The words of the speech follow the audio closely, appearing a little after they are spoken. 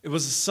It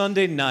was a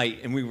Sunday night,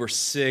 and we were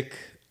sick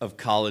of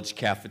college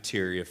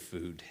cafeteria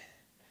food.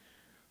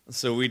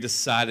 So we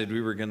decided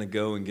we were going to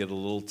go and get a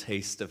little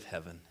taste of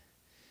heaven.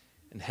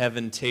 And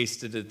heaven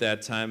tasted at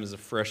that time as a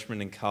freshman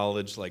in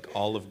college like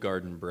Olive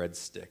Garden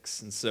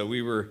breadsticks. And so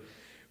we were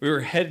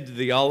headed to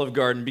the Olive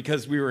Garden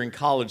because we were in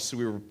college, so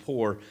we were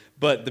poor.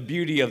 But the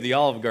beauty of the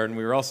Olive Garden,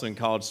 we were also in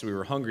college, so we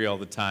were hungry all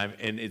the time.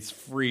 And it's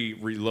free,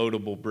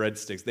 reloadable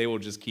breadsticks. They will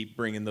just keep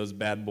bringing those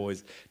bad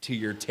boys to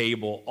your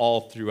table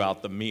all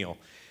throughout the meal.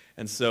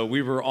 And so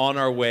we were on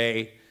our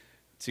way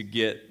to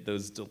get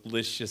those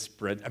delicious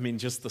bread. I mean,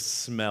 just the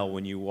smell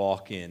when you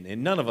walk in.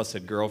 And none of us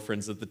had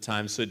girlfriends at the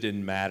time, so it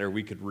didn't matter.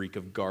 We could reek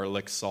of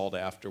garlic salt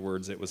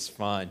afterwards. It was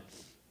fine.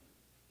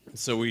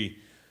 So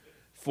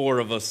four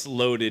of us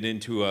loaded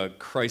into a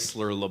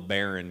Chrysler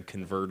LeBaron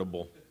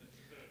convertible.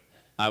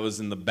 I was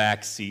in the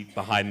back seat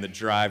behind the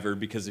driver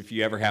because if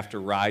you ever have to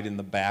ride in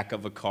the back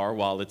of a car,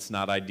 while it's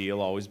not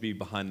ideal, always be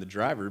behind the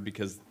driver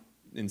because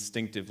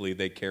instinctively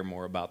they care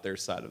more about their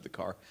side of the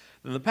car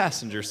than the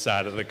passenger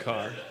side of the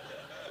car.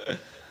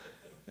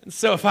 And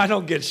so if I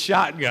don't get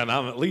shotgun,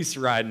 I'm at least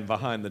riding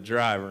behind the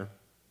driver.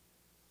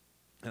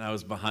 And I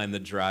was behind the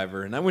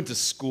driver. And I went to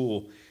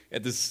school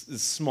at this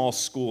small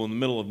school in the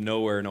middle of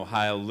nowhere in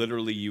Ohio.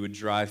 Literally, you would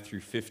drive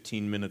through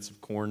 15 minutes of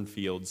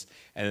cornfields,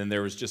 and then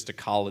there was just a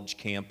college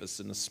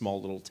campus in a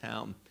small little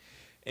town.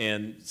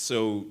 And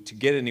so to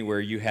get anywhere,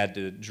 you had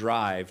to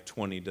drive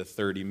 20 to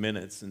 30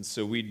 minutes. And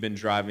so we'd been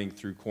driving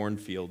through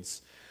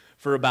cornfields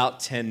for about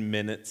 10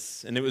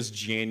 minutes. And it was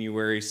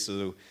January,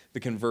 so the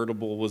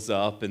convertible was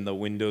up and the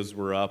windows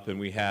were up, and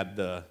we had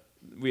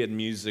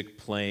music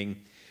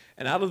playing.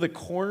 And out of the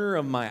corner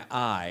of my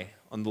eye,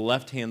 on the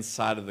left-hand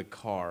side of the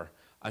car,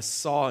 I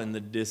saw in the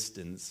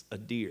distance a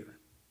deer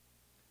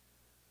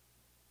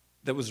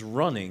that was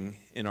running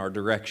in our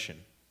direction.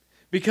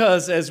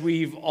 Because, as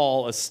we've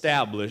all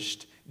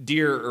established,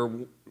 deer are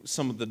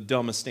some of the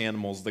dumbest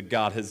animals that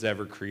God has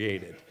ever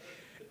created.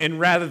 And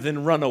rather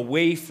than run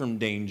away from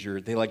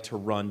danger, they like to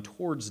run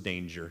towards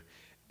danger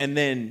and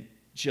then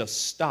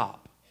just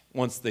stop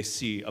once they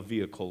see a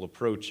vehicle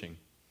approaching.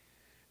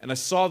 And I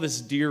saw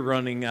this deer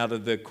running out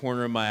of the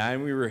corner of my eye,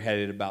 and we were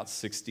headed about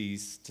 60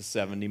 to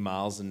 70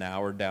 miles an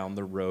hour down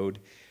the road.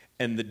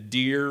 And the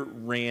deer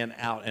ran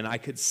out, and I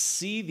could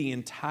see the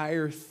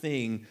entire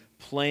thing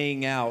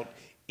playing out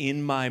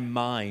in my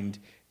mind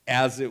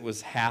as it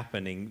was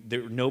happening.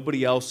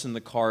 Nobody else in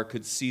the car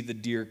could see the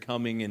deer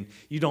coming, and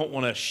you don't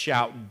want to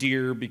shout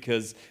deer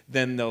because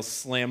then they'll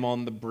slam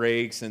on the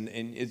brakes, and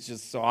it's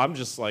just, so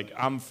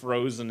I'm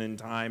frozen in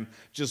time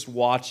just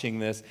watching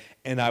this,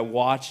 and I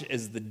watch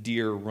as the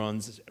deer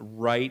runs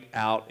right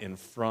out in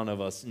front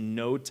of us,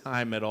 no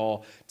time at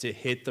all to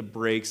hit the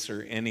brakes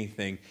or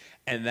anything.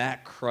 And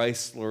that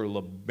Chrysler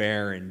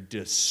LeBaron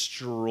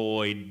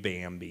destroyed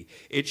Bambi.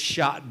 It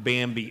shot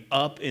Bambi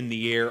up in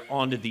the air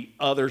onto the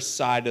other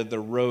side of the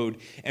road.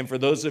 And for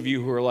those of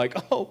you who are like,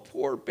 oh,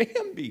 poor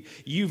Bambi,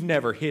 you've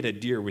never hit a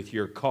deer with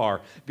your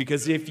car.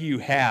 Because if you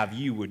have,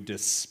 you would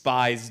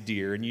despise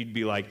deer. And you'd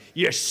be like,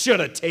 you should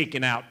have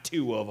taken out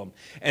two of them.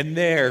 And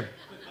there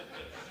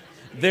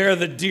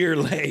the deer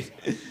lay.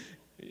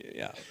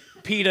 Yeah.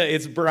 PETA,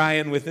 it's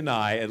Brian with an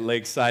I at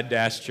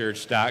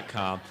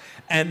lakeside-church.com.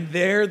 And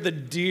there the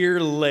deer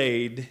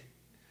laid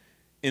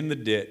in the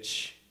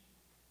ditch.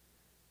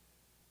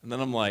 And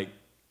then I'm like,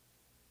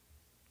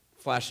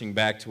 flashing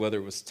back to whether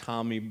it was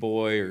Tommy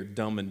Boy or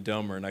Dumb and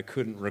Dumber, and I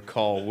couldn't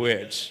recall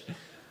which.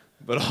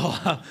 But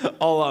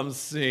all I'm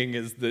seeing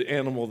is the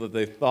animal that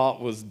they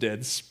thought was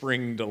dead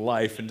springing to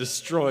life and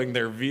destroying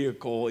their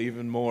vehicle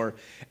even more,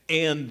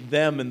 and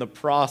them in the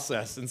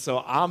process. And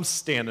so I'm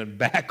standing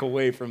back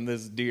away from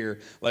this deer,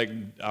 like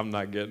I'm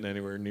not getting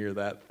anywhere near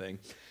that thing.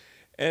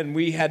 And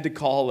we had to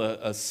call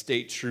a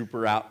state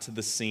trooper out to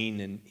the scene,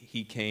 and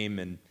he came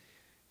and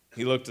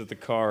he looked at the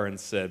car and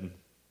said,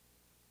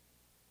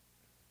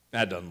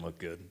 that doesn't look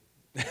good.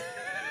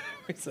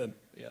 We said,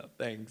 yeah,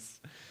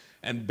 thanks.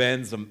 And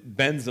Ben's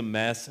a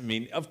mess. I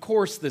mean, of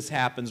course this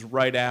happens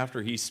right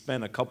after he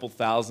spent a couple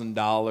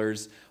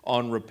 $1,000s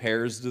on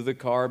repairs to the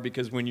car,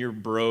 because when you're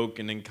broke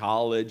and in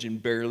college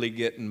and barely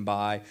getting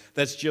by,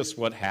 that's just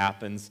what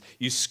happens.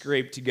 You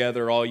scrape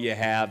together all you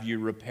have, you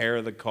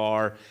repair the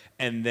car,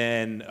 and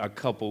then a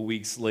couple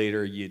weeks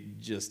later you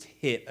just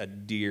hit a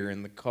deer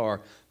and the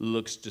car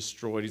looks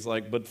destroyed. He's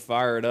like, but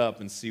fire it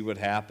up and see what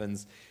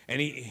happens. And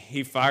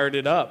he fired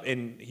it up,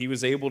 and he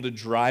was able to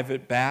drive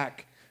it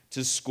back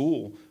to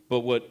school.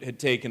 But what had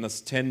taken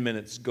us 10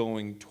 minutes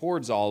going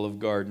towards Olive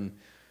Garden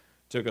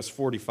took us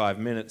 45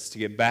 minutes to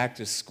get back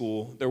to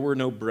school. There were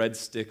no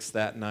breadsticks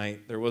that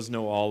night. There was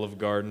no Olive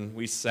Garden.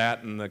 We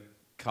sat in the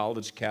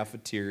college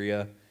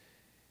cafeteria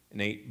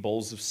and ate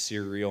bowls of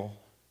cereal.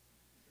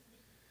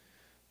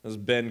 As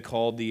Ben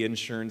called the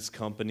insurance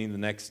company the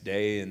next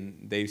day,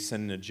 and they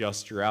sent an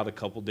adjuster out a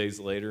couple days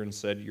later and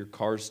said, your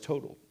car's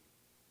totaled.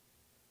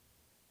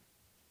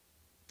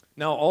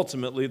 Now,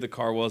 ultimately, the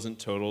car wasn't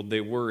totaled. They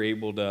were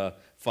able to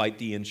fight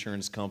the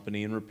insurance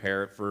company and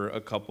repair it for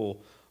a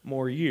couple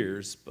more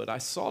years. But I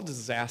saw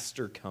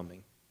disaster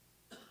coming,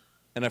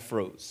 and I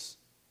froze.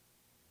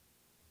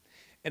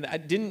 And I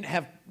didn't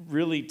have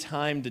really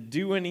time to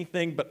do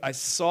anything, but I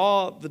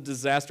saw the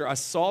disaster. I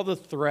saw the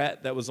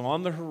threat that was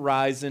on the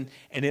horizon,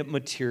 and it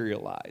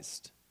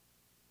materialized.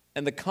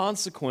 And the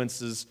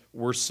consequences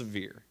were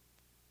severe.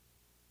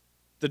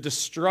 The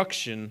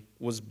destruction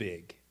was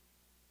big,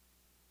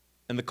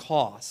 and the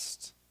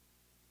cost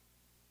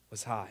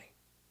was high.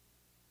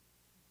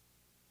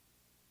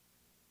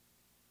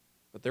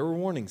 But there were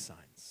warning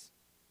signs.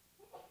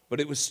 But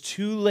it was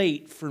too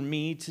late for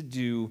me to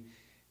do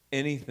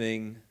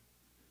anything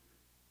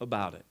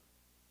about it.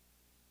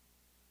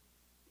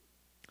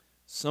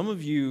 Some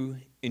of you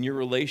in your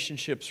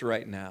relationships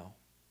right now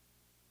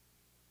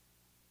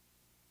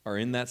are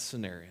in that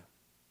scenario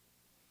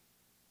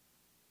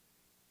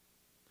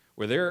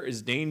where there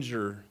is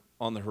danger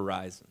on the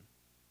horizon.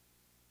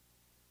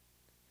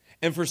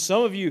 And for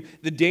some of you,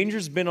 the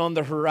danger's been on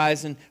the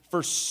horizon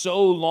for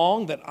so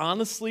long that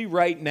honestly,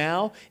 right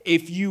now,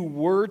 if you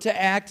were to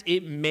act,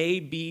 it may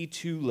be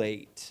too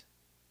late.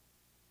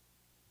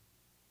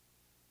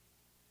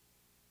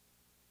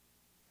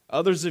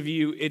 Others of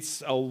you,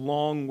 it's a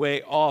long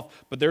way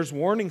off, but there's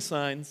warning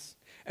signs.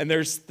 And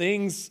there's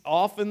things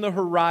off in the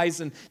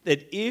horizon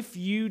that if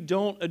you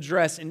don't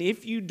address and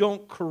if you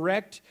don't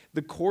correct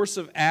the course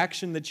of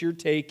action that you're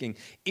taking,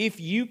 if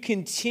you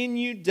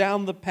continue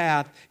down the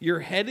path you're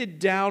headed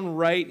down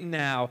right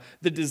now,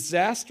 the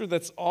disaster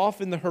that's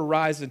off in the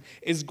horizon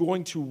is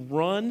going to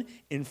run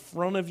in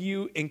front of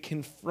you and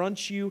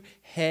confront you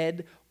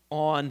head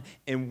on.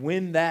 And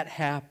when that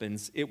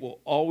happens, it will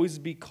always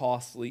be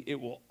costly.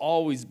 It will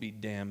always be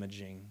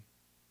damaging.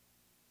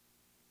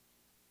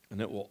 And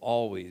it will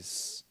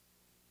always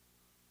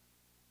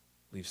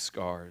leave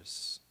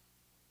scars.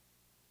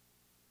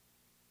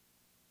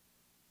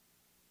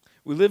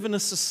 We live in a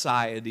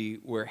society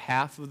where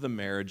half of the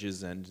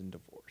marriages end in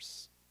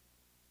divorce.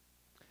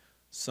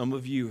 Some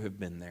of you have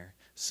been there.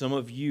 Some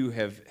of you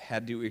have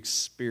had to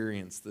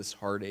experience this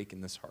heartache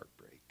and this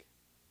heartbreak.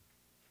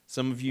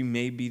 Some of you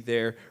may be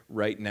there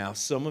right now.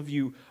 Some of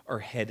you are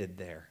headed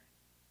there.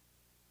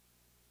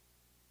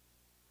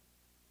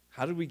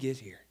 How did we get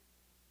here?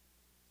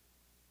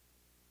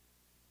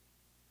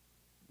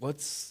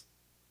 What's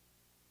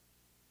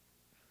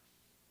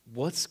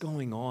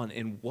going on,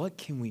 and what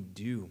can we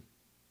do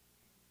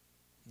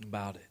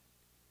about it?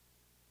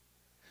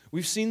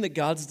 We've seen that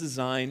God's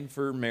design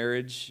for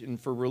marriage and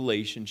for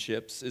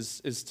relationships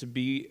is to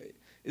be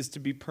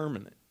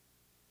permanent.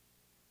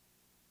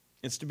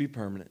 It's to be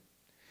permanent.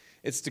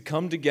 It's to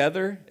come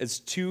together as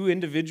two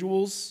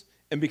individuals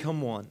and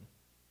become one.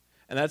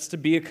 And that's to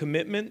be a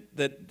commitment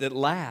that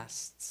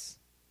lasts.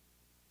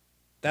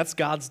 That's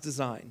God's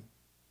design.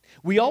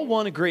 We all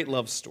want a great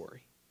love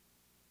story.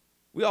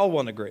 We all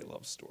want a great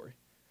love story.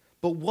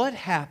 But what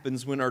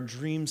happens when our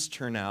dreams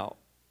turn out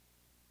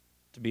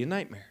to be a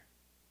nightmare?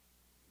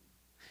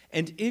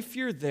 And if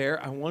you're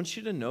there, I want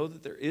you to know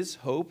that there is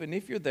hope. And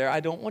if you're there, I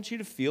don't want you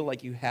to feel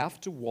like you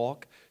have to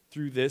walk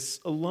through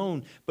this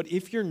alone. But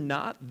if you're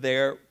not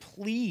there,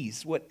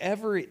 please,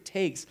 whatever it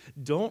takes,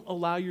 don't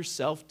allow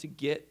yourself to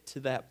get to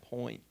that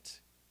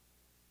point.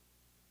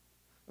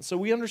 So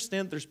we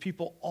understand there's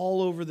people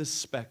all over this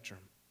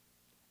spectrum.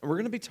 And we're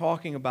going to be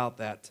talking about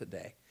that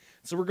today.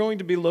 So we're going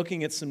to be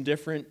looking at some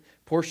different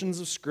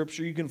portions of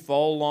Scripture. You can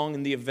follow along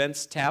in the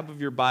events tab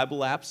of your Bible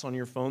apps on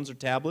your phones or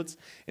tablets.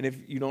 And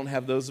if you don't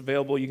have those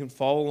available, you can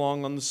follow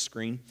along on the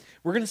screen.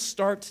 We're going to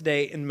start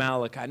today in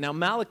Malachi. Now,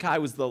 Malachi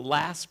was the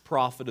last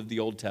prophet of the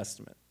Old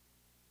Testament.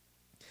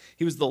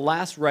 He was the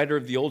last writer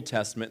of the Old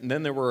Testament, and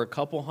then there were a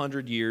couple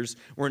hundred years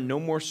where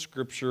no more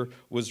Scripture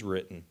was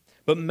written.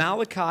 But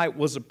Malachi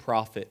was a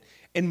prophet,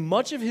 and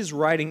much of his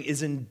writing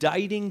is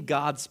indicting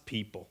God's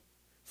people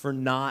for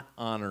not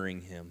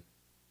honoring him.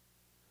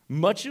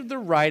 Much of the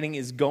writing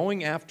is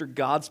going after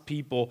God's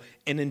people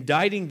and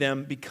indicting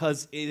them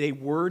because they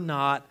were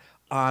not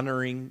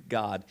honoring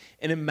God.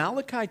 And in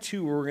Malachi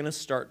 2, where we're going to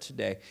start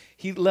today,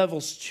 he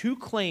levels two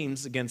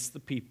claims against the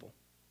people.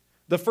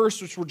 The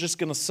first, which we're just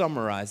going to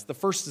summarize, the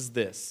first is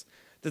this,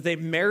 that they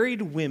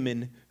married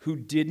women who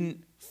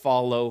didn't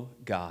follow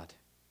God.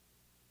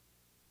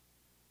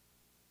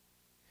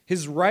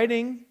 His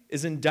writing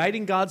is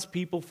indicting God's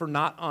people for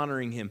not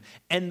honoring him.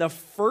 And the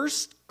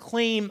first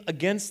claim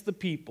against the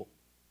people,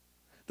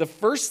 the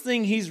first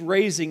thing he's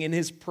raising in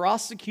his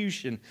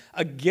prosecution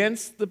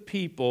against the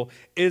people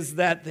is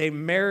that they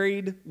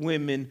married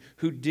women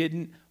who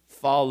didn't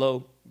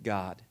follow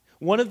God.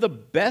 One of the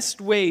best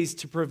ways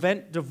to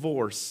prevent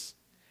divorce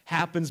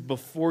happens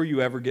before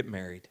you ever get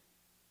married.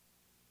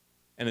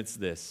 And it's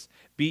this: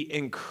 be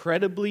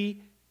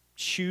incredibly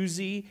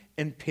choosy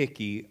and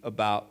picky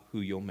about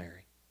who you'll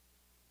marry.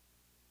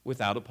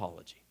 Without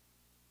apology.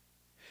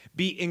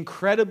 Be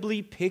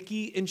incredibly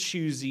picky and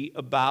choosy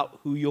about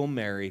who you'll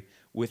marry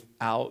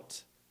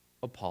without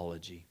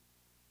apology.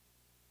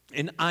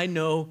 And I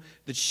know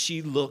that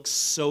she looks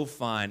so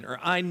fine, or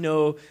I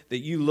know that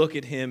you look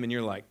at him and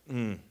you're like,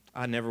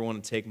 I never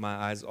want to take my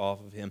eyes off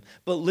of him.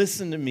 But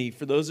listen to me,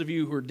 for those of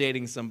you who are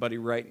dating somebody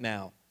right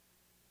now,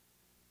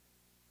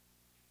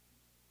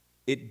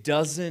 it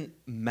doesn't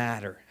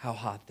matter how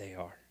hot they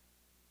are.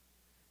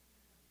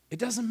 It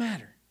doesn't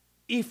matter.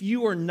 If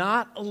you are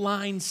not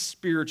aligned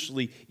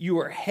spiritually, you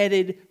are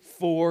headed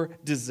for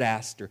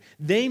disaster.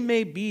 They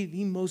may be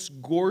the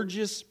most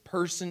gorgeous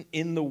person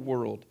in the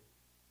world.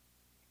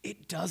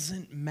 It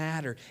doesn't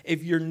matter.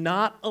 If you're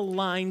not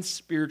aligned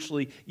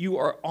spiritually, you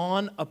are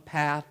on a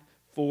path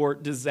for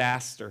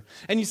disaster.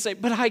 And you say,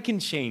 but I can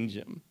change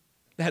him.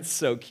 That's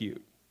so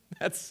cute.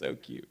 That's so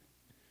cute.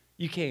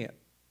 You can't.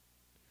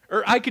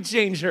 Or I could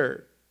change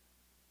her.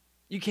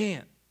 You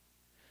can't.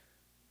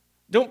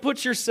 Don't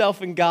put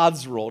yourself in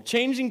God's role.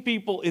 Changing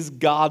people is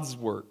God's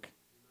work.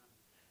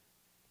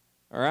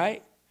 All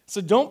right?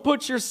 So don't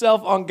put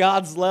yourself on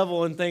God's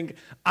level and think,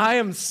 I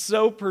am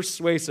so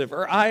persuasive,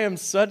 or I'm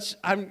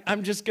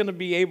just going to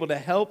be able to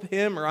help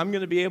him, or I'm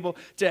going to be able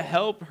to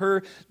help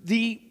her.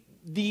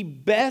 The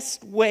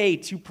best way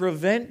to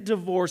prevent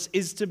divorce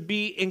is to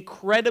be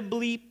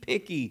incredibly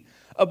picky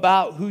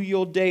about who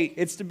you'll date.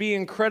 It's to be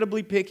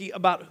incredibly picky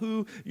about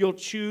who you'll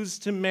choose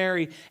to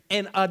marry.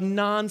 And a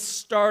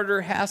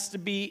non-starter has to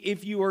be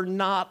if you are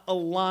not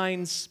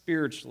aligned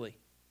spiritually.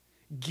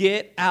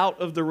 Get out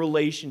of the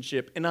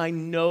relationship. And I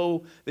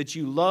know that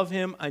you love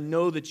him. I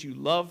know that you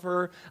love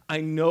her.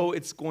 I know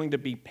it's going to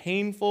be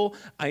painful.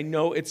 I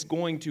know it's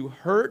going to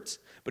hurt.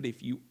 But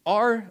if you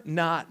are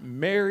not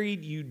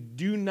married, you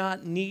do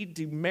not need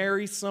to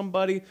marry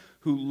somebody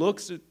who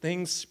looks at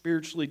things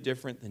spiritually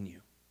different than you.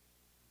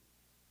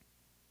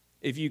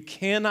 If you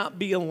cannot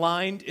be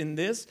aligned in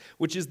this,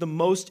 which is the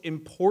most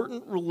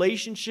important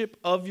relationship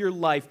of your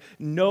life,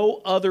 no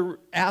other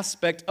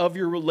aspect of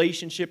your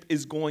relationship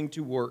is going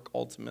to work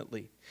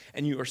ultimately.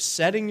 And you are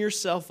setting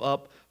yourself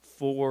up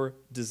for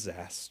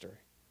disaster.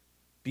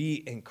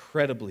 Be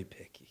incredibly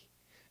picky.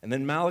 And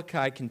then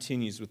Malachi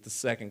continues with the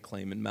second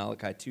claim in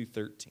Malachi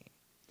 2:13,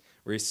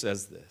 where he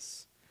says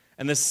this,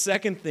 and the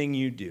second thing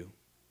you do,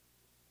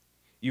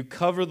 you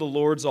cover the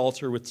Lord's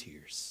altar with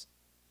tears,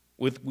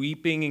 with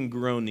weeping and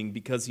groaning,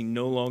 because he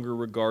no longer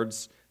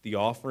regards the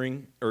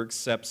offering or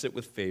accepts it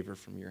with favor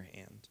from your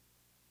hand.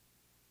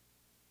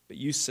 But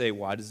you say,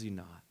 why does he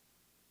not?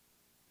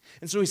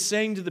 And so he's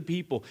saying to the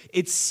people,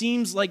 it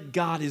seems like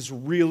God is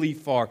really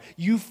far.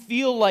 You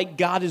feel like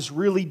God is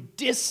really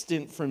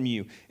distant from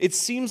you. It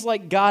seems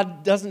like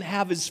God doesn't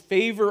have his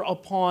favor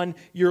upon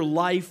your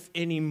life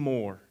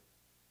anymore.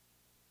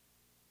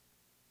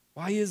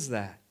 Why is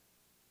that?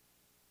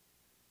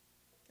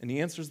 And he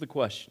answers the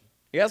question.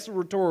 He asks a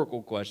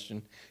rhetorical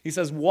question. He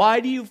says, why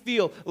do you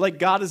feel like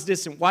God is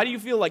distant? Why do you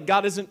feel like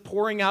God isn't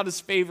pouring out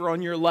his favor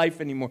on your life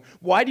anymore?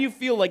 Why do you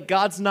feel like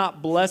God's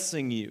not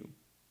blessing you?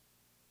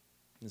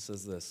 He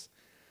says this,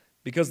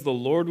 because the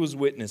Lord was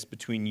witness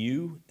between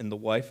you and the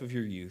wife of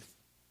your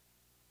youth,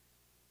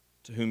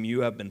 to whom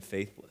you have been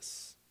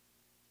faithless,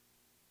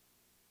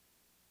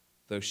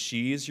 though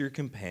she is your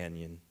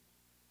companion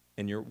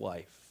and your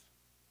wife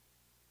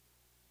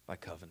by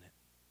covenant.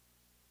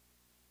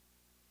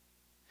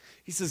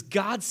 He says,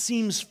 God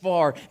seems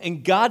far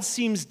and God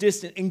seems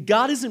distant, and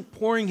God isn't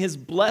pouring his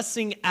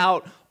blessing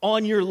out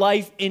on your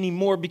life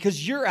anymore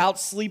because you're out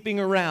sleeping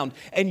around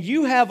and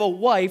you have a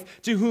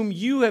wife to whom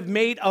you have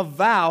made a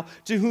vow,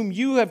 to whom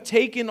you have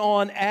taken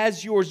on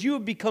as yours. You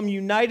have become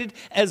united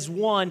as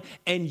one,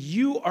 and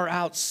you are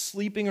out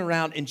sleeping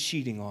around and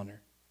cheating on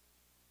her.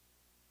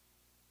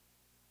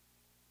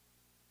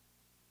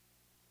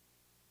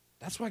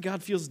 That's why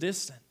God feels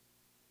distant.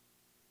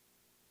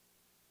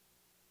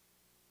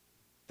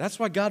 That's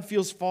why God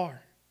feels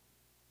far.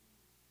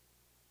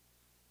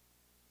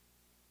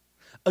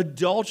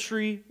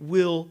 Adultery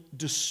will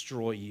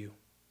destroy you.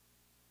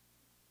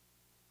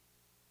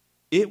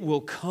 It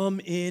will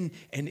come in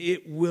and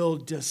it will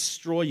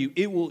destroy you.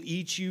 It will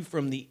eat you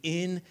from the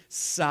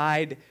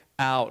inside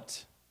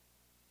out.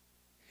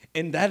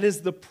 And that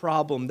is the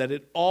problem, that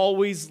it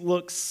always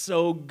looks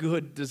so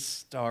good to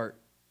start.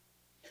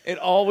 It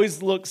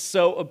always looks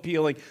so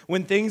appealing.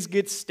 When things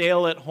get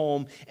stale at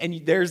home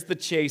and there's the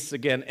chase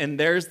again and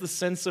there's the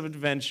sense of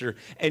adventure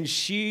and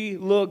she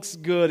looks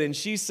good and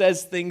she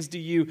says things to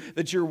you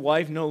that your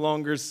wife no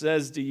longer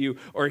says to you,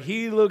 or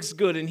he looks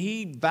good and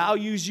he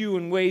values you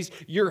in ways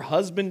your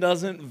husband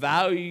doesn't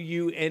value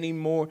you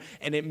anymore,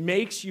 and it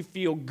makes you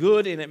feel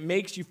good and it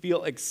makes you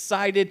feel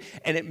excited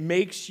and it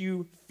makes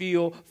you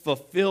feel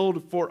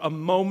fulfilled for a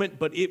moment,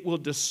 but it will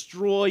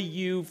destroy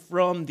you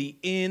from the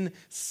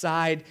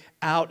inside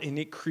out, and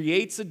it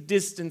creates a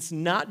distance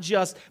not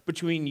just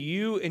between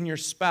you and your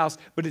spouse,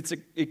 but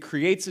it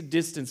creates a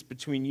distance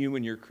between you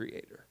and your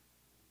Creator.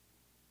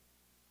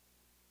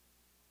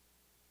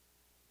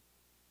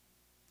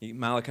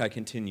 Malachi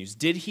continues,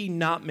 did he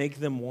not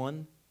make them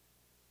one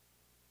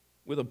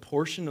with a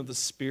portion of the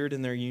Spirit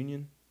in their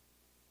union?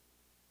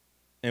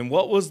 And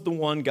what was the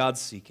one God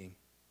seeking?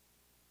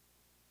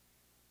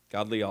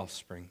 Godly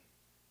offspring.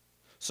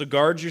 So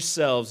guard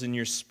yourselves in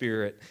your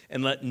spirit,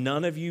 and let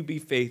none of you be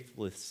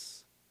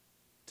faithless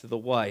to the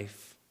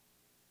wife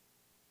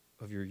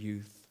of your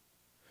youth.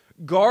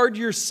 Guard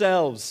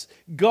yourselves.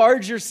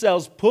 Guard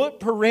yourselves. Put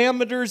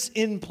parameters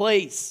in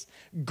place.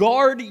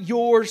 Guard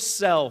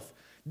yourself.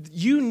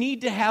 You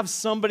need to have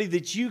somebody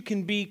that you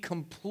can be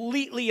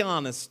completely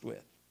honest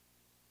with.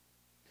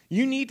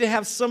 You need to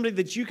have somebody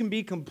that you can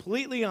be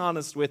completely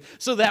honest with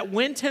so that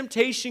when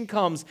temptation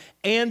comes,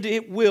 and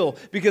it will,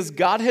 because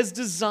God has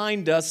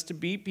designed us to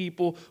be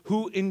people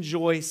who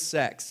enjoy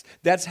sex.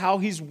 That's how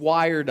He's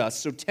wired us.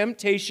 So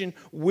temptation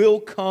will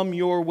come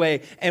your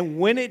way. And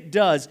when it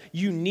does,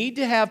 you need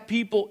to have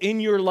people in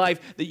your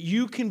life that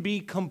you can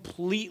be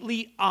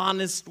completely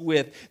honest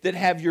with, that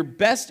have your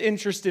best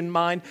interest in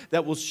mind,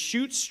 that will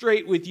shoot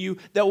straight with you,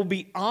 that will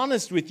be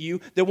honest with you,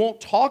 that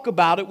won't talk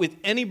about it with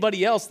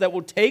anybody else, that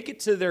will take it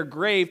to their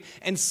grave,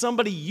 and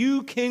somebody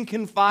you can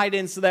confide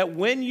in so that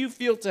when you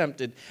feel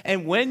tempted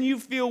and when you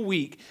feel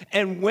weak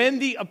and when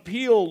the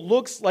appeal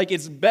looks like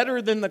it's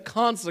better than the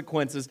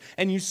consequences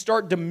and you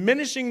start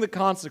diminishing the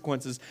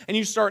consequences and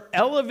you start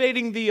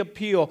elevating the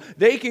appeal,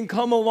 they can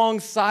come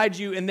alongside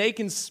you and they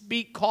can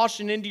speak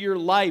caution into your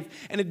life.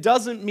 And it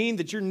doesn't mean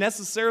that you're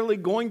necessarily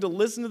going to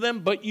listen to them,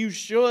 but you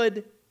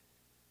should.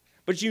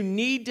 But you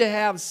need to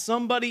have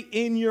somebody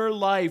in your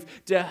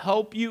life to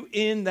help you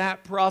in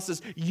that process.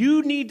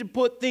 You need to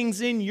put things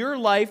in your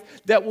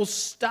life that will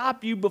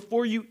stop you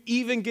before you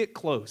even get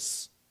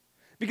close.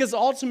 Because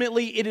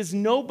ultimately, it is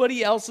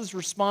nobody else's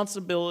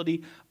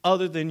responsibility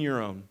other than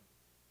your own.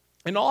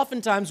 And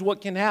oftentimes what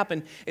can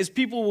happen is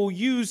people will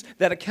use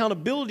that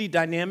accountability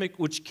dynamic,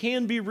 which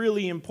can be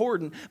really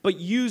important, but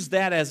use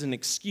that as an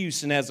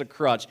excuse and as a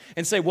crutch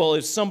and say, well,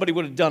 if somebody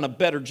would have done a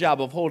better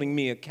job of holding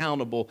me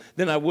accountable,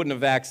 then I wouldn't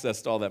have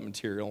accessed all that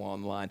material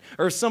online.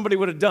 Or if somebody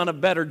would have done a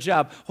better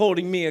job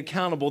holding me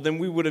accountable, then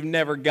we would have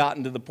never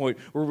gotten to the point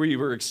where we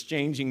were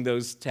exchanging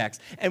those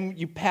texts. And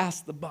you pass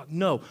the buck.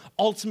 No,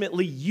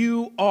 ultimately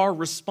you are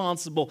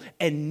responsible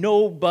and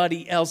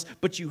nobody else,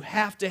 but you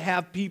have to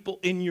have people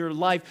in your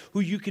life who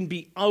you can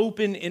be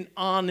open and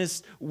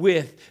honest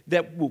with,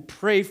 that will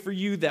pray for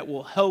you, that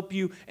will help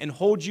you and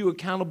hold you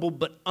accountable,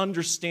 but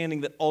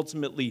understanding that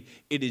ultimately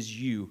it is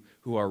you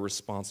who are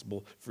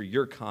responsible for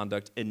your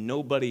conduct and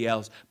nobody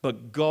else,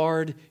 but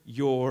guard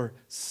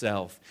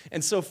yourself.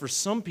 And so for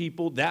some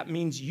people, that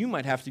means you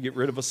might have to get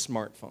rid of a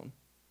smartphone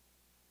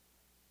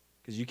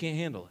because you can't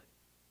handle it.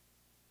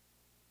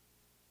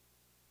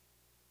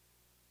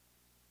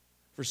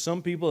 For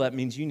some people, that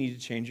means you need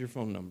to change your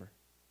phone number.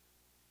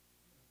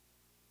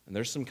 And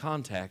there's some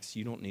contacts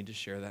you don't need to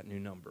share that new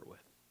number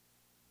with.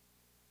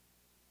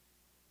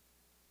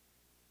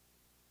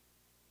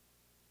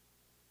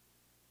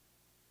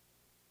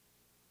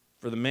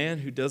 For the man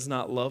who does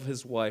not love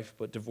his wife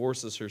but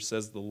divorces her,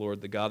 says the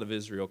Lord, the God of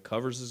Israel,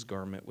 covers his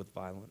garment with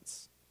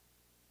violence,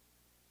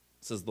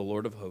 says the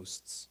Lord of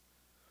hosts.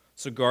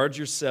 So guard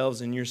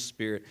yourselves in your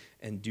spirit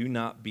and do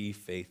not be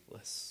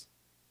faithless.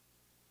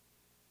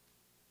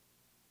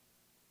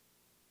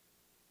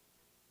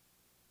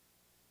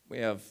 We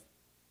have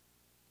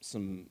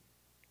some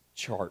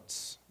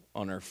charts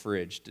on our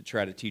fridge to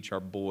try to teach our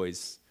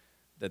boys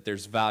that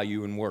there's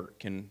value in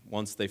work. And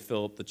once they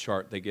fill up the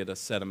chart, they get a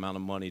set amount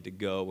of money to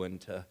go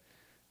to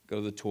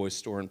the toy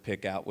store and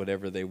pick out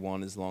whatever they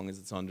want as long as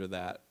it's under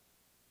that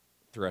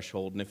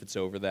threshold. And if it's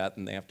over that,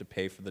 then they have to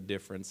pay for the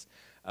difference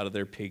out of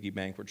their piggy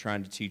bank. We're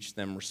trying to teach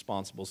them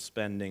responsible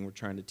spending. We're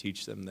trying to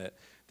teach them that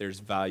there's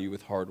value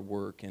with hard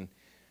work.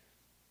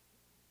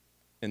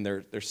 And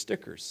they're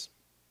stickers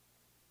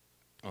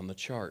on the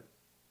chart.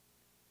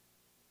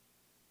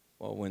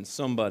 Well, when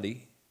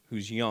somebody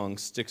who's young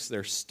sticks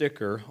their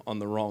sticker on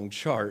the wrong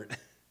chart,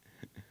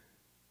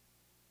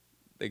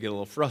 they get a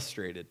little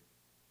frustrated.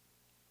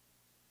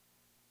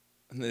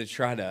 And they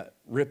try to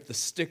rip the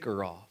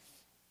sticker off.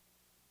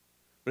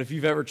 But if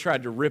you've ever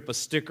tried to rip a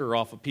sticker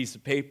off a piece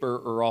of paper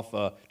or off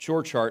a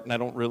chore chart, and I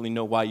don't really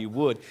know why you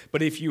would,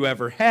 but if you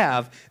ever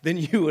have, then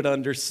you would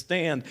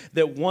understand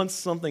that once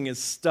something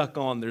is stuck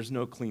on, there's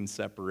no clean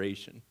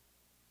separation.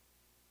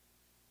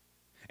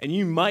 And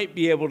you might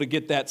be able to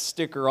get that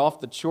sticker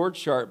off the chore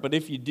chart, but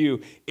if you do,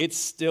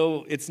 it's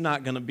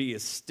not going to be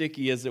as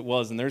sticky as it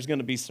was, and there's going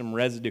to be some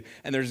residue,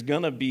 and there's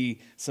going to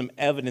be some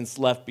evidence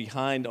left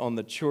behind on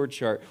the chore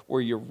chart where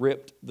you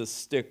ripped the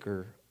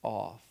sticker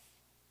off.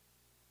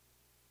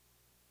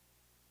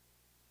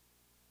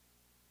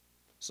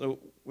 So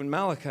when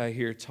Malachi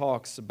here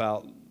talks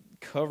about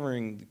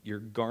covering your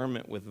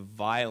garment with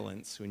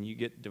violence when you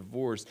get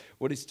divorced,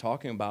 what he's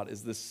talking about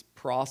is this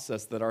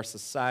process that our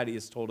society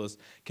has told us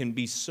can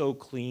be so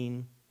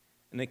clean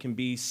and it can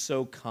be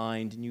so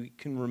kind and you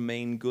can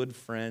remain good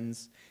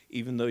friends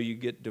even though you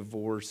get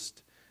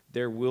divorced.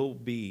 There will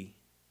be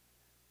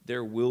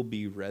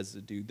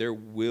residue. There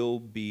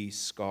will be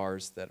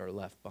scars that are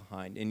left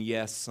behind. And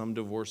yes, some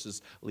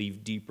divorces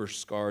leave deeper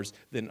scars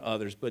than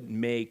others, but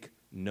make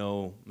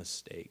no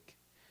mistake.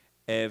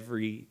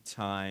 Every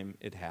time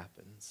it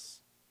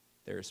happens,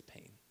 there is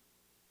pain.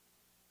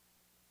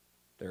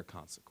 There are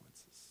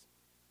consequences.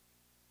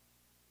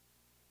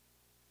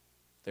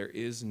 There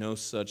is no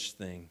such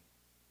thing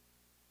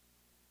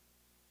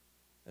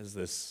as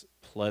this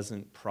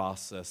pleasant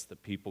process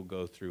that people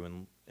go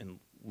through and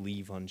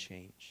leave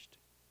unchanged.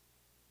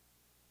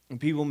 And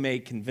people may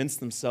convince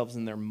themselves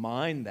in their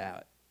mind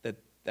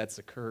that's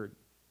occurred.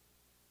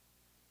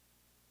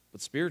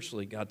 But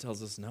spiritually, God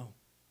tells us no.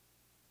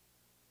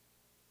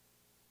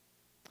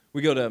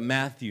 We go to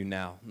Matthew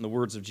now, in the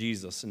words of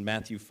Jesus in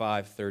Matthew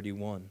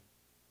 5:31.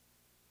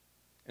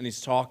 And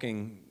he's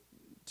talking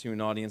to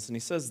an audience, and he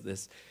says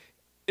this.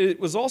 It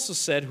was also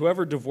said,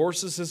 whoever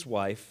divorces his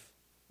wife,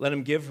 let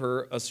him give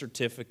her a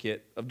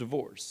certificate of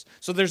divorce.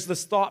 So there's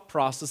this thought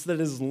process that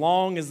as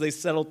long as they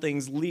settle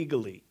things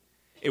legally,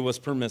 it was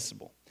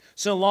permissible.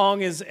 So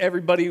long as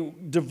everybody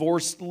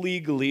divorced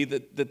legally,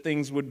 that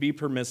things would be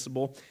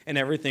permissible and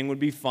everything would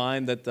be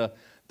fine, that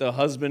the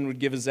husband would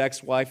give his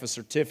ex-wife a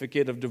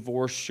certificate of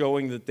divorce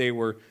showing that they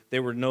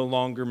were no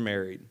longer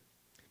married.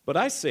 But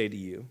I say to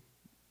you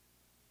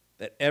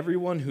that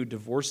everyone who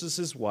divorces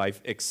his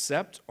wife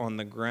except on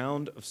the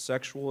ground of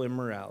sexual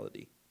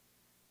immorality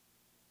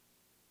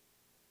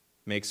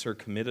makes her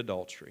commit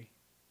adultery.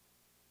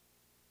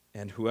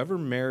 And whoever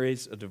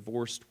marries a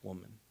divorced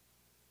woman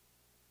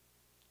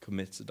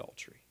commits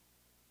adultery.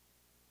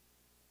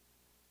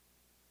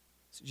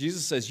 So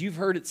Jesus says, you've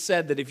heard it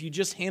said that if you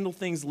just handle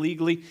things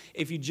legally,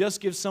 if you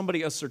just give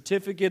somebody a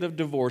certificate of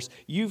divorce,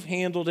 you've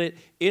handled it,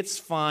 it's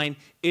fine,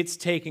 it's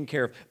taken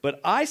care of.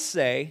 But I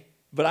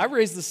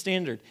raise the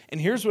standard, and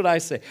here's what I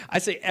say. I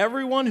say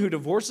everyone who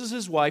divorces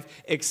his wife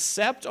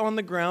except on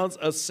the grounds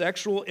of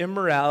sexual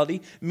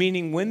immorality,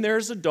 meaning when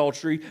there's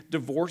adultery,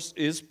 divorce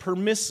is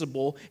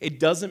permissible. It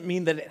doesn't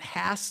mean that it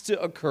has to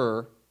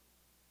occur,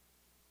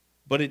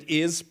 but it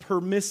is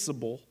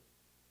permissible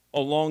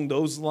along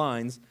those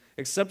lines,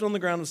 except on the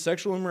ground of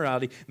sexual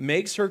immorality,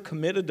 makes her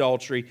commit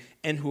adultery,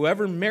 and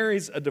whoever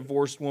marries a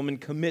divorced woman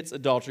commits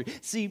adultery.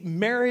 See,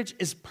 marriage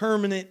is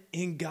permanent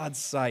in God's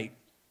sight.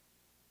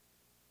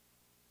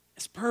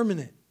 It's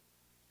permanent.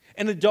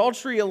 And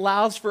adultery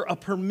allows for a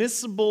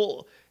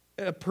permissible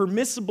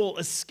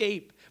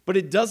escape, but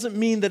it doesn't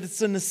mean that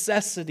it's a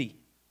necessity.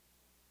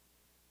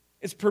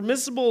 It's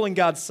permissible in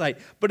God's sight,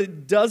 but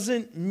it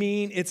doesn't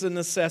mean it's a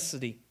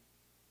necessity.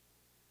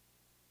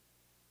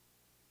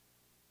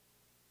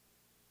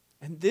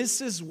 And this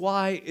is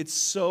why it's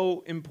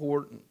so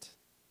important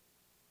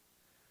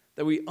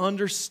that we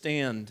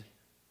understand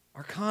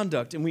our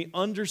conduct and we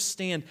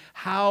understand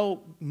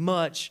how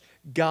much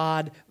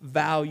God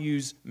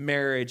values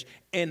marriage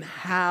and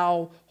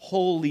how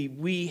holy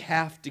we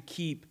have to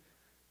keep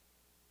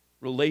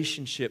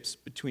relationships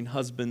between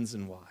husbands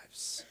and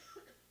wives.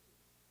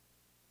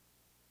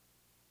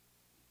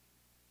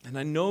 And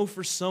I know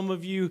for some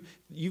of you,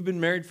 you've been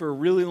married for a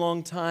really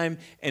long time,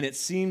 and it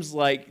seems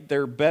like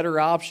there are better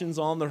options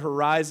on the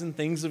horizon.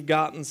 Things have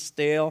gotten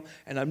stale,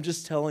 and I'm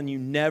just telling you,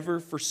 never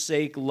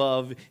forsake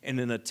love in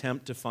an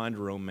attempt to find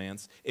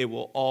romance. It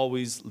will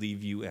always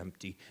leave you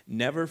empty.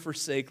 Never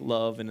forsake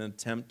love in an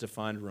attempt to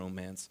find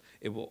romance.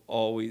 It will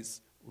always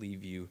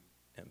leave you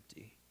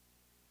empty.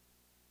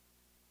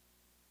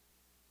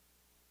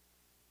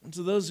 And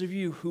to those of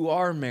you who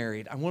are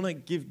married, I want to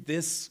give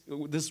this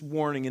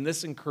warning and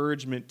this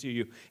encouragement to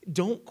you.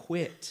 Don't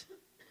quit.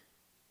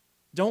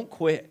 Don't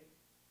quit.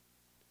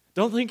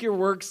 Don't think your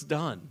work's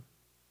done.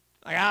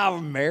 Like,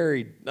 I'm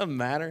married. Doesn't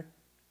matter.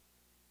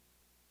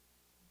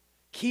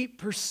 Keep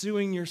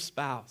pursuing your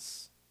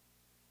spouse.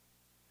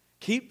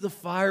 Keep the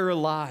fire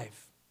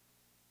alive.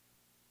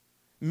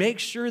 Make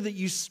sure that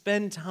you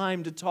spend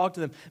time to talk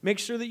to them. Make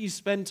sure that you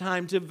spend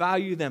time to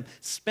value them.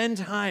 Spend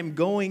time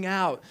going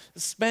out.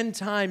 Spend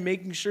time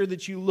making sure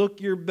that you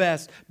look your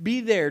best. Be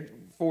there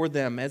for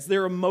them as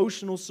their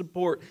emotional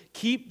support.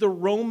 Keep the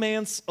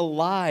romance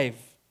alive.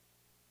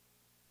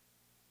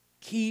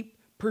 Keep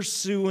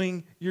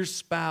pursuing your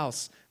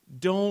spouse.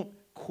 Don't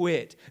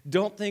quit.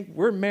 Don't think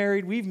we're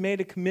married, we've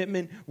made a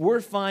commitment, we're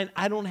fine,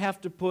 I don't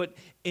have to put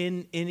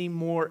in any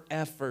more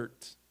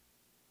effort.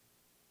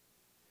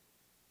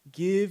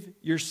 Give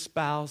your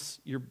spouse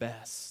your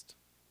best.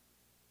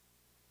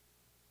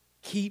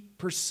 Keep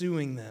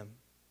pursuing them.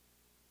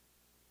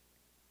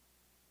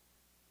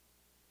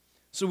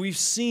 So we've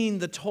seen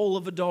the toll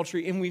of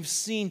adultery, and we've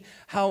seen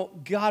how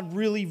God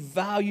really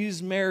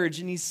values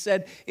marriage, and He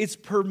said it's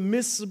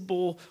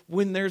permissible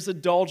when there's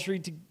adultery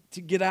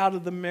to get out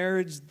of the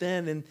marriage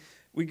then. And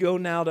we go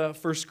now to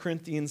 1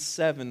 Corinthians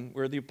 7,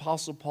 where the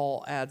Apostle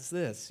Paul adds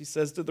this. He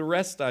says, to the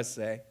rest I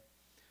say,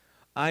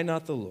 I,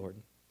 not the Lord,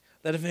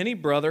 that if any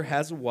brother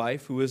has a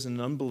wife who is an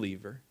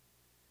unbeliever,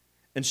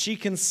 and she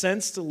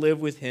consents to live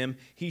with him,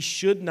 he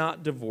should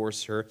not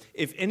divorce her.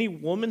 If any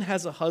woman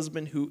has a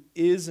husband who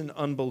is an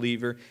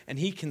unbeliever, and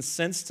he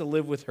consents to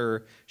live with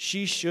her,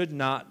 she should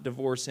not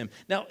divorce him.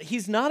 Now,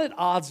 he's not at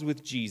odds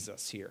with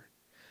Jesus here.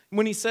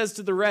 When he says,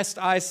 to the rest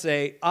I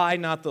say, I,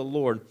 not the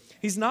Lord,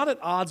 he's not at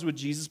odds with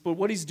Jesus, but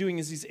what he's doing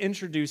is he's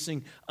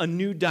introducing a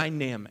new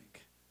dynamic.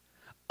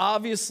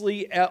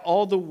 Obviously,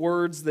 all the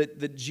words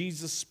that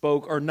Jesus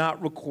spoke are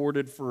not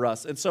recorded for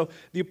us. And so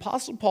the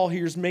Apostle Paul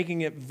here is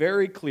making it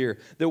very clear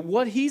that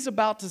what he's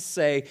about to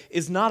say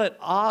is not at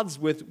odds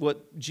with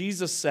what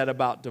Jesus said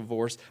about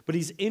divorce, but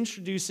he's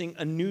introducing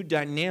a new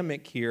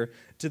dynamic here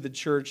to the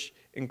church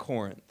in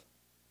Corinth.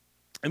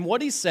 And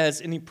what he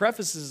says, and he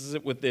prefaces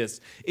it with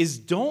this, is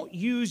don't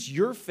use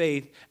your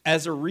faith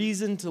as a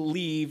reason to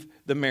leave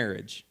the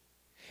marriage.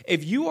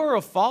 If you are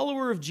a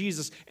follower of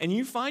Jesus and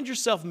you find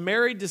yourself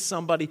married to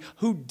somebody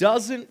who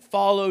doesn't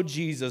follow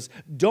Jesus,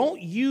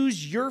 don't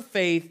use your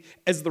faith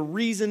as the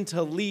reason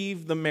to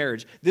leave the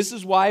marriage. This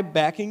is why,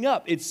 backing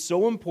up, it's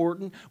so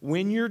important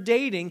when you're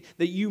dating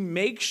that you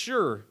make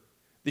sure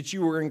that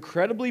you are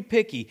incredibly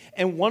picky.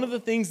 And one of the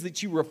things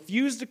that you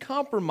refuse to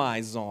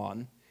compromise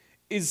on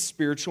is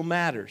spiritual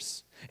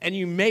matters. And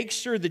you make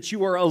sure that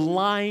you are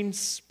aligned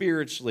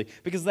spiritually,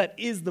 because that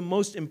is the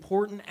most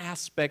important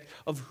aspect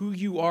of who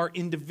you are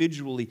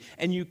individually.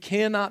 And you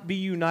cannot be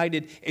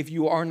united if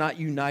you are not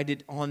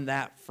united on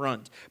that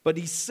front. But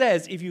he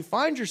says, if you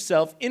find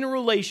yourself in a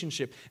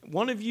relationship,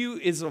 one of you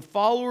is a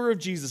follower of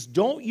Jesus,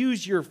 don't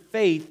use your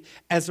faith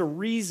as a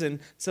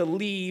reason to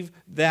leave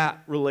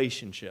that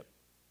relationship.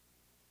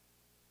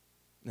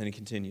 Then he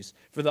continues,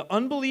 for the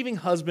unbelieving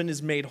husband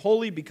is made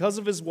holy because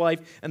of his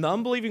wife, and the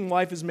unbelieving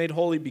wife is made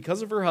holy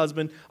because of her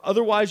husband.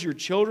 Otherwise, your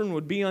children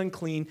would be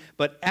unclean,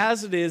 but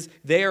as it is,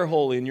 they are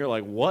holy. And you're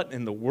like, what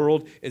in the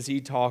world is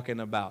he talking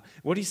about?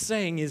 What he's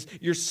saying is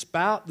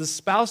the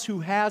spouse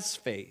who has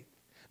faith,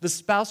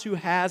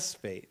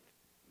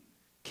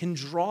 can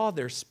draw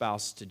their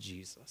spouse to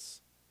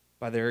Jesus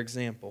by their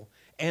example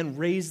and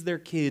raise their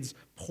kids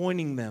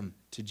pointing them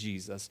to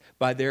Jesus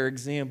by their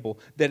example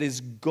that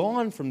is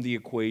gone from the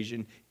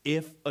equation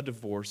if a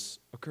divorce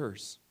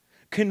occurs.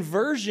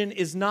 Conversion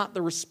is not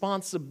the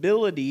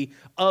responsibility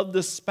of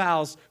the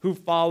spouse who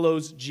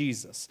follows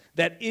Jesus.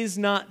 That is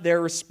not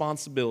their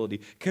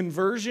responsibility.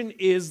 Conversion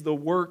is the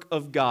work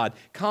of God.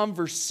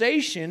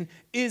 Conversation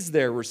is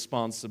their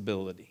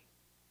responsibility.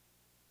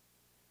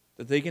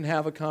 That they can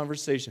have a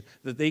conversation,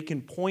 that they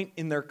can point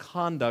in their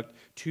conduct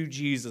to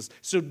Jesus.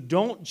 So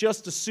don't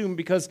just assume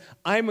because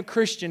I'm a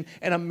Christian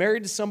and I'm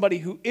married to somebody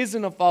who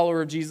isn't a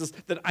follower of Jesus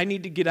that I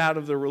need to get out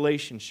of the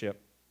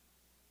relationship.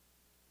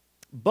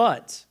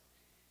 But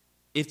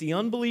if the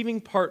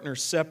unbelieving partner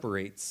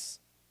separates,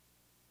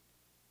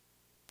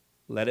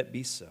 let it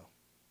be so.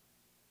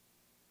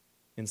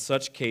 In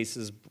such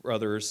cases,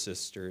 brother or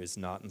sister is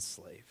not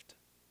enslaved.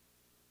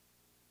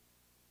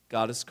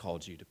 God has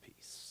called you to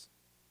peace.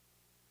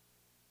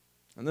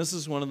 And this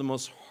is one of the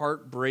most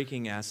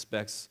heartbreaking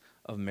aspects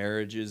of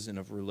marriages and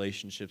of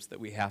relationships that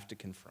we have to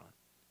confront.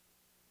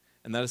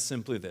 And that is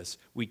simply this: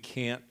 we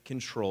can't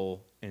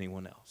control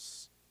anyone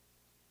else.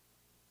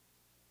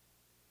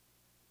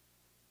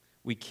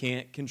 We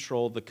can't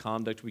control the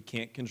conduct. We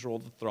can't control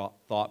the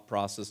thought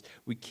process.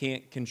 We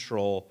can't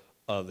control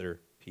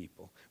other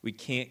people. We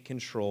can't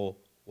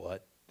control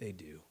what they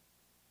do.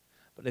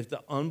 But if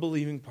the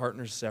unbelieving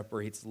partner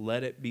separates,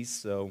 let it be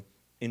so.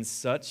 In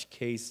such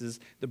cases,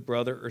 the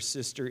brother or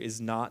sister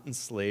is not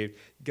enslaved.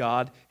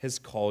 God has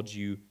called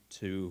you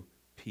to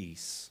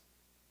peace.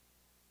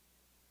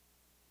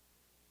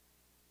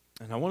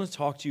 And I want to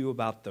talk to you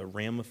about the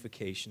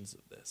ramifications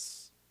of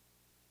this,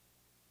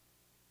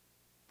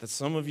 that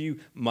some of you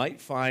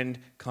might find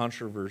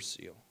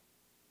controversial.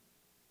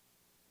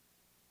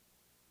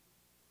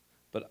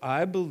 But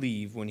I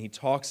believe when he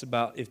talks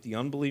about if the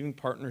unbelieving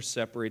partner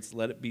separates,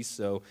 let it be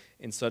so.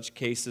 In such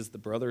cases, the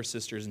brother or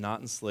sister is not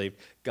enslaved.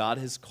 God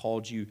has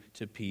called you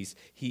to peace.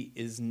 He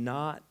is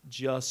not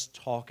just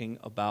talking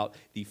about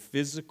the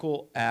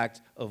physical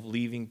act of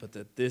leaving, but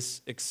that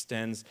this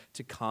extends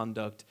to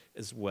conduct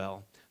as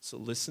well. So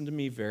listen to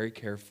me very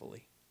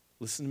carefully.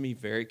 Listen to me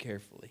very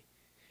carefully.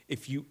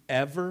 If you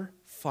ever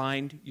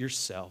find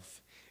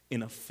yourself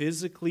in a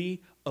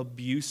physically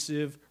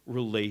abusive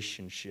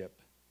relationship,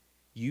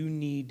 you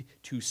need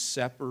to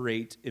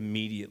separate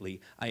immediately.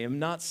 I am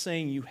not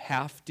saying you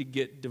have to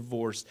get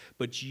divorced,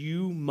 but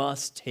you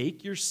must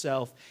take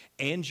yourself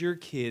and your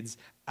kids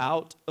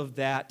out of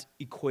that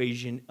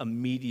equation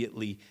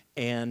immediately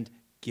and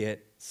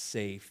get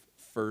safe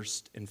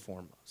first and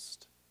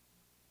foremost.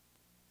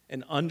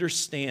 And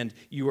understand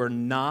you are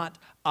not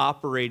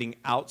operating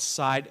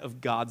outside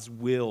of God's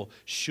will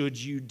should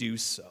you do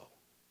so.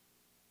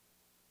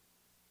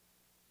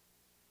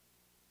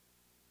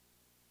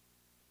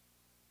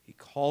 He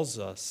calls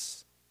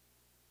us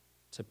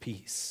to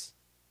peace.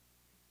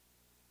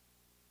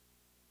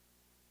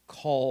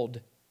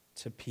 Called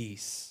to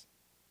peace.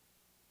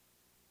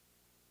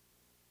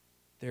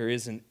 There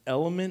is an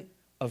element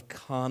of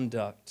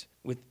conduct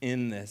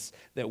within this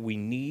that we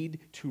need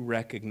to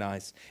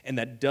recognize. And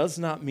that does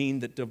not mean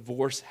that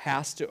divorce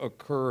has to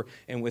occur.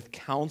 And with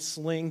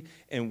counseling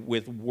and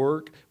with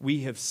work,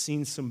 we have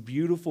seen some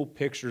beautiful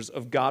pictures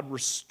of God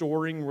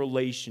restoring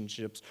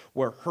relationships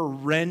where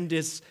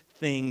horrendous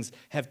things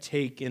have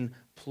taken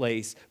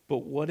place.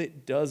 But what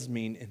it does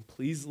mean, and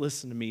please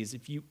listen to me, is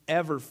if you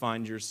ever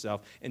find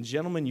yourself, and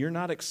gentlemen, you're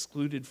not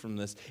excluded from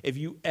this, if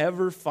you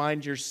ever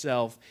find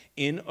yourself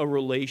in a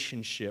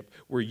relationship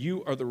where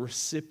you are the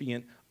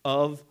recipient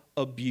of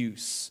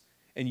abuse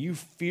and you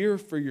fear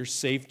for your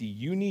safety,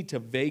 you need to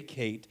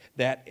vacate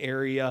that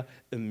area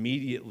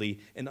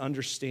immediately and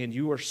understand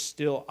you are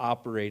still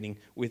operating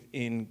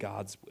within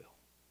God's will.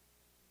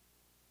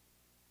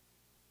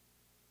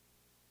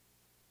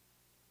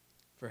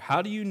 For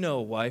how do you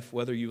know, wife,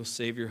 whether you will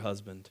save your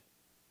husband?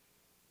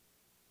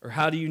 Or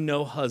how do you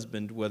know,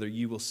 husband, whether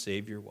you will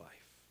save your wife?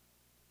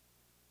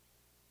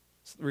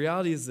 So the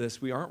reality is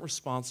this: we aren't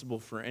responsible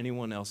for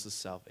anyone else's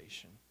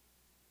salvation.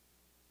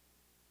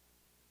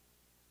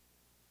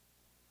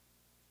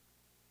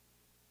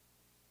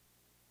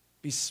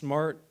 Be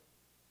smart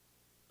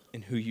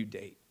in who you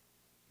date.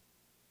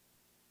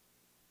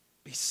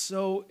 Be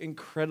so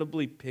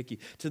incredibly picky.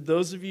 To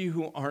those of you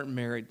who aren't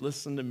married,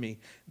 listen to me.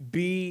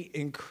 Be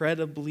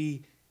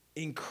incredibly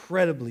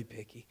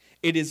picky.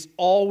 It is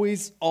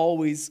always,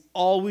 always,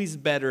 always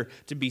better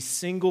to be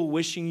single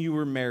wishing you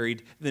were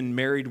married than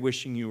married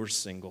wishing you were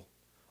single.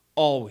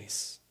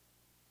 Always.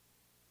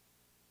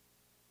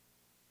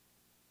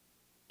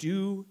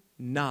 Do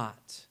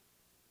not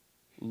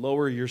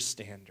lower your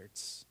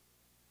standards.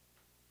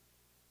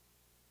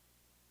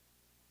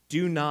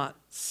 Do not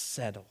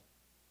settle.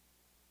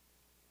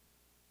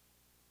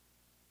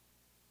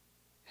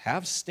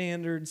 Have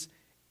standards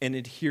and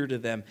adhere to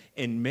them,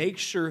 and make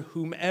sure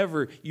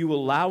whomever you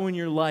allow in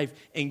your life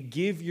and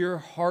give your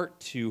heart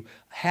to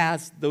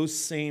has those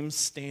same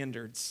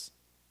standards.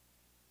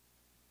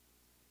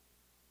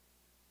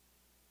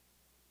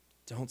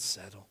 Don't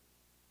settle.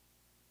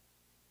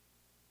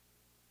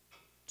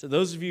 To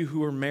those of you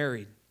who are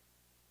married,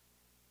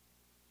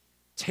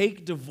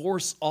 take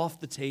divorce off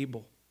the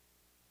table.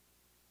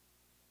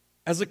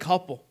 As a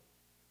couple,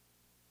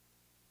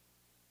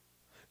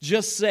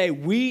 just say,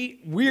 we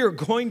are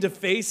going to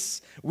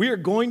face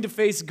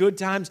good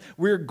times,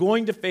 we are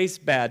going to face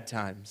bad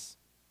times.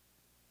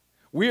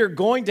 We are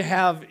going to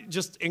have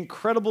just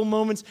incredible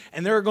moments,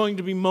 and there are going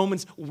to be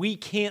moments we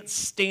can't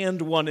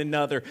stand one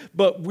another,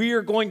 but we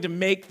are going to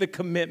make the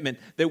commitment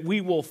that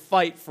we will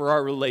fight for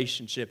our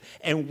relationship,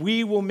 and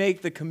we will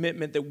make the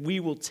commitment that we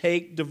will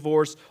take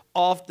divorce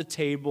off the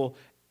table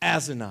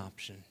as an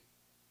option.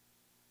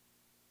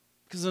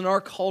 Because in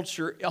our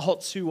culture, all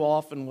too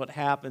often what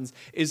happens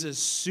is as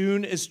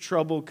soon as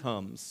trouble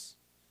comes,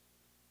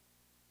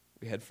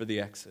 we head for the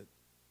exit.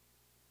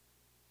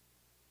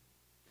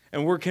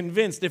 And we're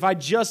convinced if I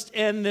just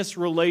end this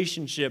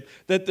relationship,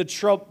 that the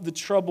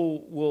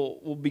trouble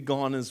will be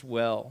gone as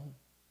well.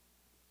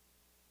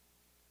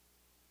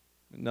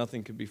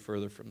 Nothing could be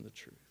further from the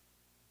truth.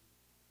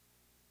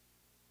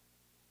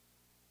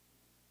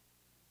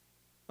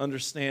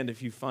 Understand,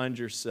 if you find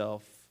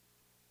yourself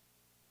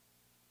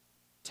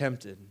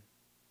tempted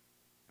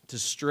to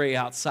stray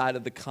outside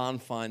of the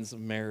confines of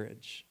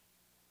marriage,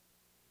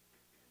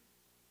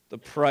 the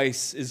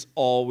price is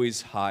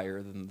always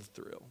higher than the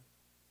thrill.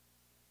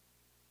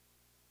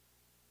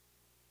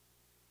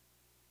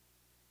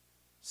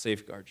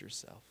 Safeguard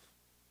yourself.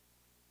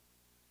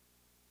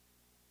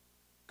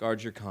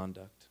 Guard your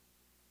conduct.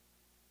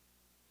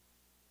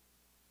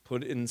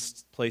 Put in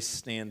place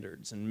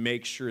standards and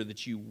make sure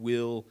that you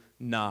will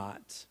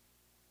not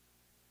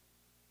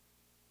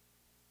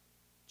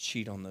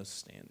cheat on those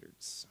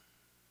standards.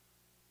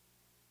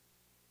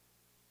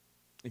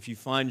 If you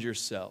find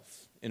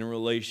yourself in a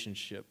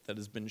relationship that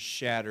has been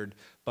shattered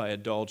by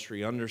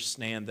adultery,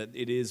 understand that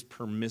it is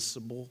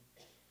permissible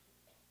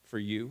for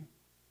you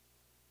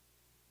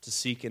to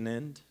seek an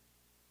end,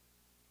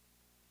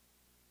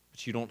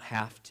 but you don't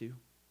have to.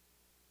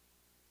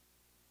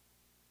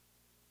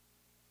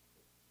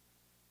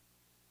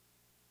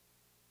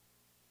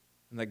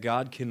 And that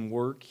God can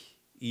work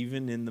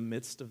even in the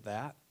midst of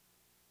that.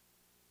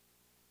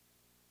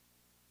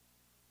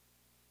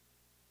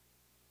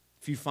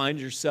 If you find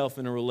yourself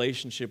in a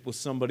relationship with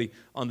somebody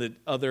on the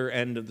other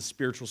end of the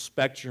spiritual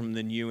spectrum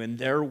than you, and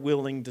they're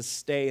willing to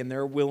stay and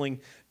they're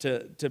willing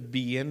to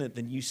be in it,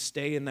 then you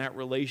stay in that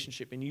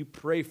relationship and you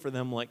pray for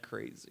them like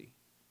crazy.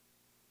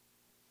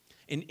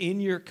 And in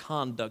your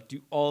conduct,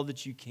 do all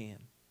that you can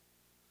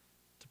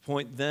to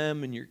point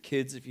them and your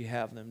kids, if you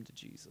have them, to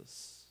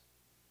Jesus.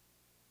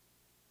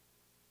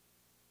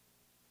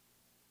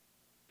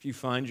 If you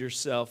find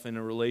yourself in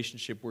a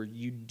relationship where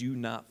you do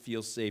not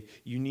feel safe,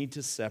 you need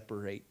to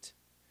separate.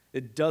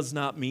 It does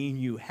not mean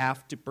you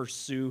have to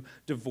pursue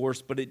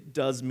divorce, but it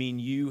does mean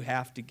you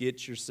have to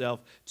get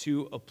yourself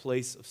to a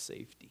place of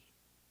safety.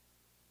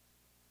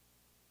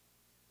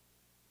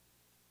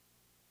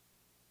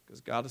 Because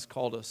God has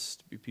called us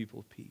to be people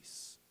of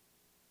peace.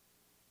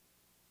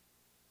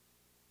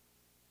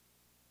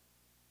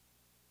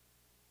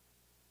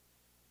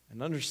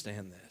 And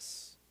understand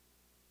this.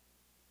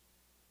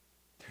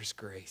 There's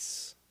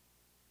grace.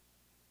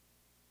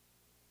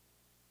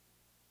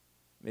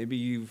 Maybe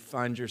you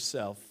find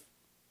yourself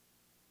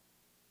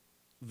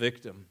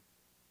victim.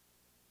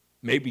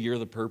 Maybe you're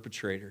the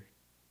perpetrator.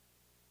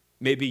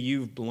 Maybe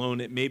you've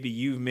blown it. Maybe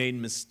you've made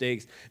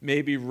mistakes.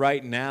 Maybe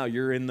right now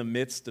you're in the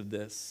midst of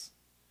this.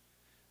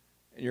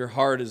 And your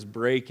heart is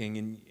breaking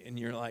and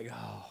you're like,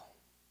 oh,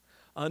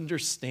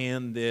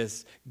 understand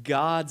this.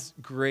 God's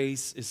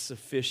grace is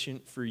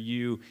sufficient for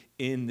you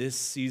in this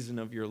season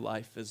of your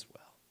life as well.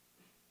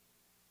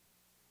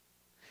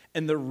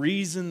 And the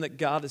reason that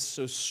God is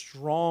so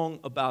strong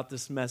about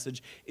this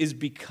message is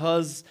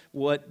because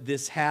what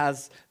this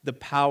has the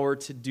power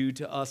to do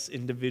to us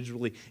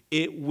individually.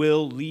 It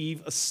will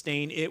leave a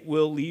stain, it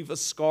will leave a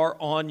scar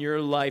on your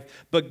life.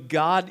 But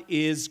God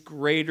is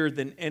greater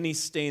than any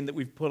stain that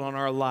we've put on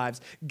our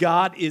lives.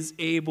 God is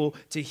able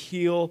to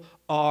heal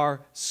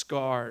our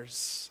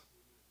scars.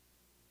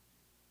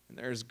 And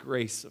there's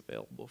grace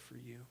available for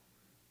you.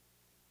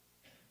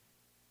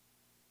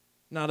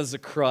 Not as a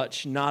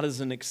crutch, not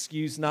as an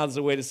excuse, not as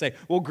a way to say,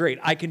 well, great,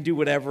 I can do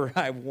whatever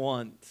I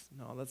want.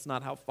 No, that's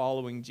not how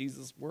following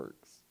Jesus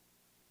works.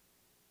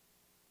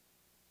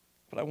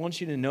 But I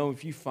want you to know,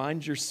 if you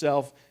find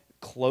yourself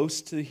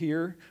close to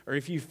here, or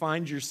if you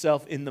find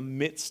yourself in the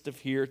midst of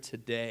here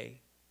today,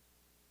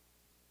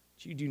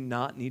 you do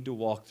not need to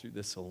walk through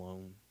this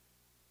alone.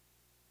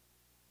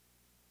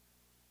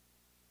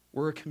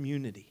 We're a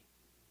community.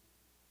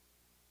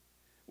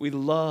 We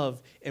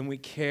love and we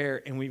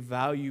care and we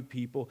value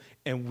people,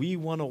 and we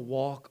want to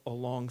walk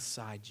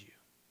alongside you.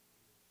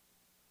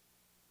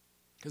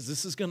 Because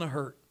this is going to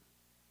hurt.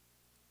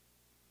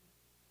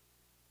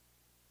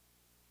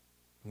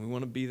 And we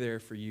want to be there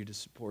for you to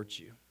support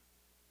you.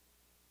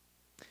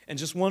 And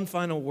just one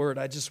final word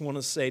I just want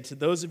to say to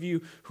those of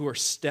you who are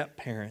step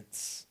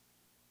parents.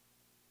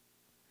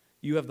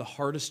 You have the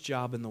hardest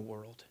job in the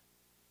world.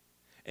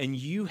 And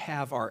you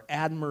have our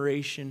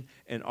admiration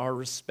and our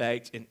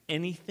respect, and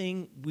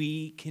anything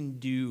we can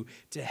do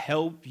to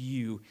help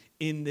you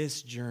in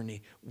this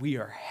journey, we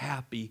are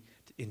happy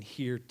and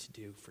here to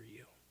do for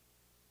you.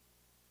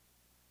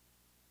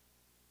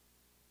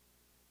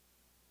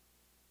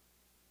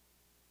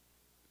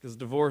 Because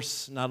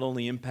divorce not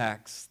only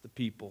impacts the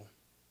people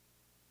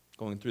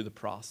going through the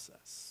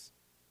process,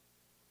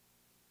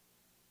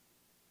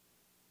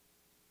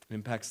 it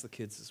impacts the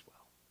kids as well.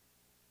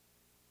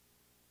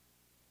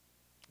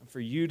 And for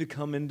you to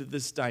come into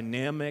this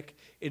dynamic,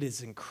 it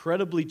is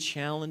incredibly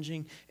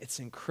challenging,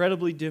 it's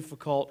incredibly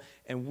difficult,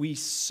 and we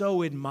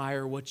so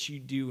admire what you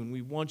do, and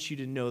we want you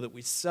to know that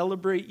we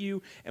celebrate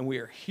you, and we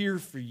are here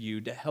for you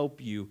to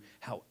help you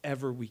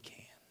however we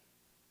can.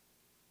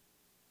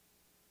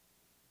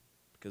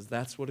 Because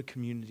that's what a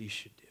community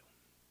should do.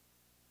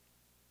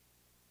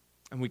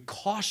 And we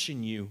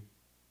caution you,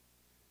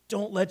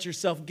 don't let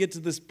yourself get to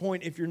this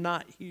point if you're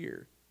not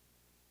here.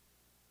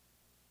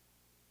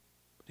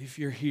 But if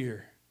you're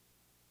here,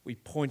 we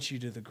point you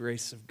to the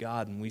grace of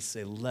God and we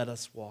say, let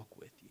us walk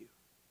with you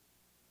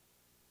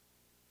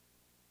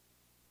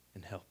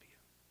and help you.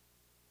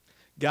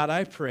 God,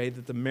 I pray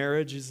that the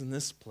marriages in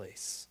this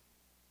place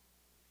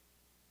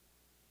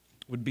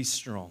would be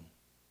strong.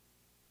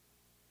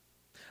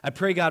 I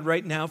pray, God,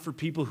 right now for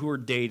people who are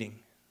dating.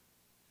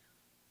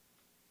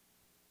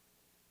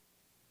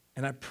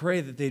 And I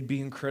pray that they'd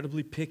be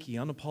incredibly picky,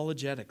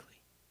 unapologetically.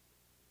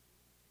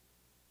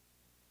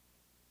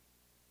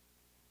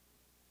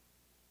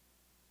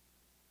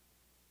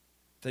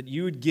 That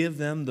you would give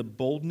them the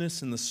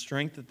boldness and the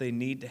strength that they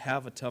need to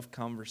have a tough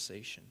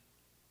conversation.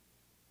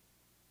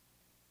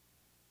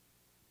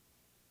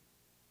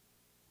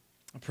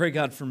 I pray,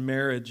 God, for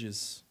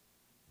marriages,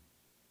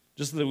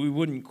 just that we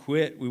wouldn't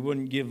quit, we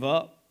wouldn't give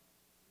up.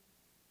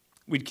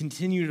 We'd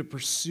continue to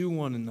pursue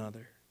one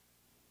another.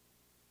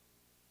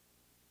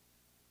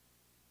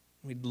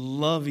 We'd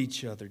love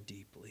each other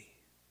deeply.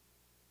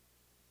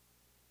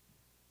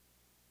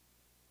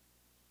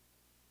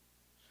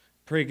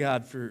 Pray,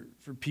 God, for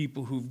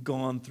people who've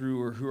gone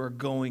through or who are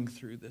going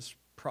through this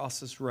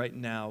process right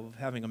now of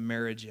having a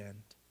marriage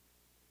end.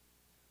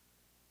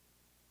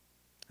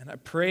 And I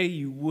pray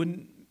you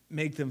wouldn't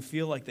make them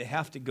feel like they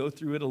have to go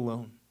through it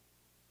alone.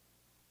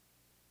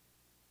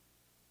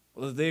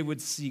 Well, that they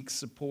would seek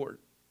support.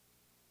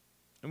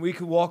 And we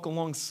could walk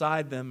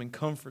alongside them and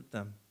comfort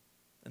them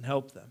and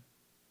help them.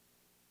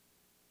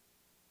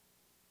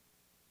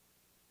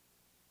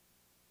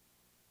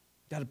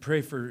 Got to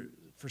pray for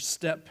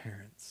step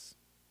parents.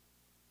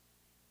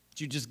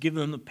 That you just give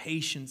them the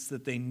patience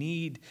that they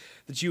need,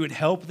 that you would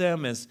help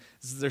them as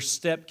their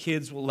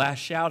stepkids will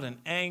lash out in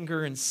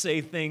anger and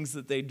say things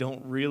that they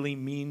don't really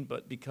mean,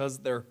 but because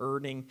they're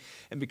hurting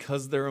and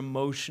because they're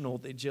emotional,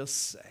 they just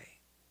say.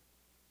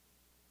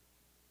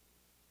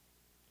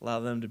 Allow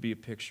them to be a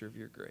picture of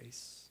your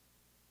grace.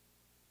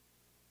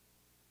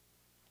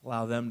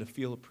 Allow them to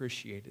feel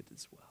appreciated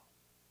as well.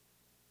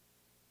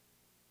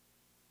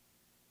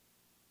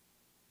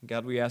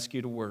 God, we ask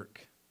you to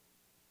work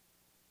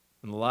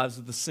in the lives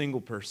of the single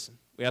person.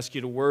 We ask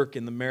you to work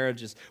in the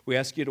marriages. We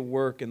ask you to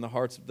work in the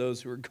hearts of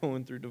those who are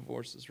going through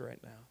divorces right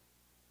now.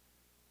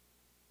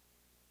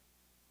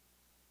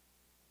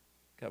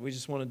 God, we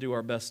just want to do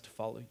our best to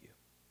follow you.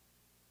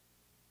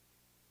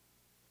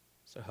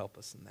 So help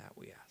us in that,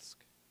 we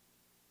ask.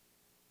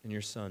 In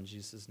your Son,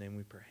 Jesus' name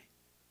we pray.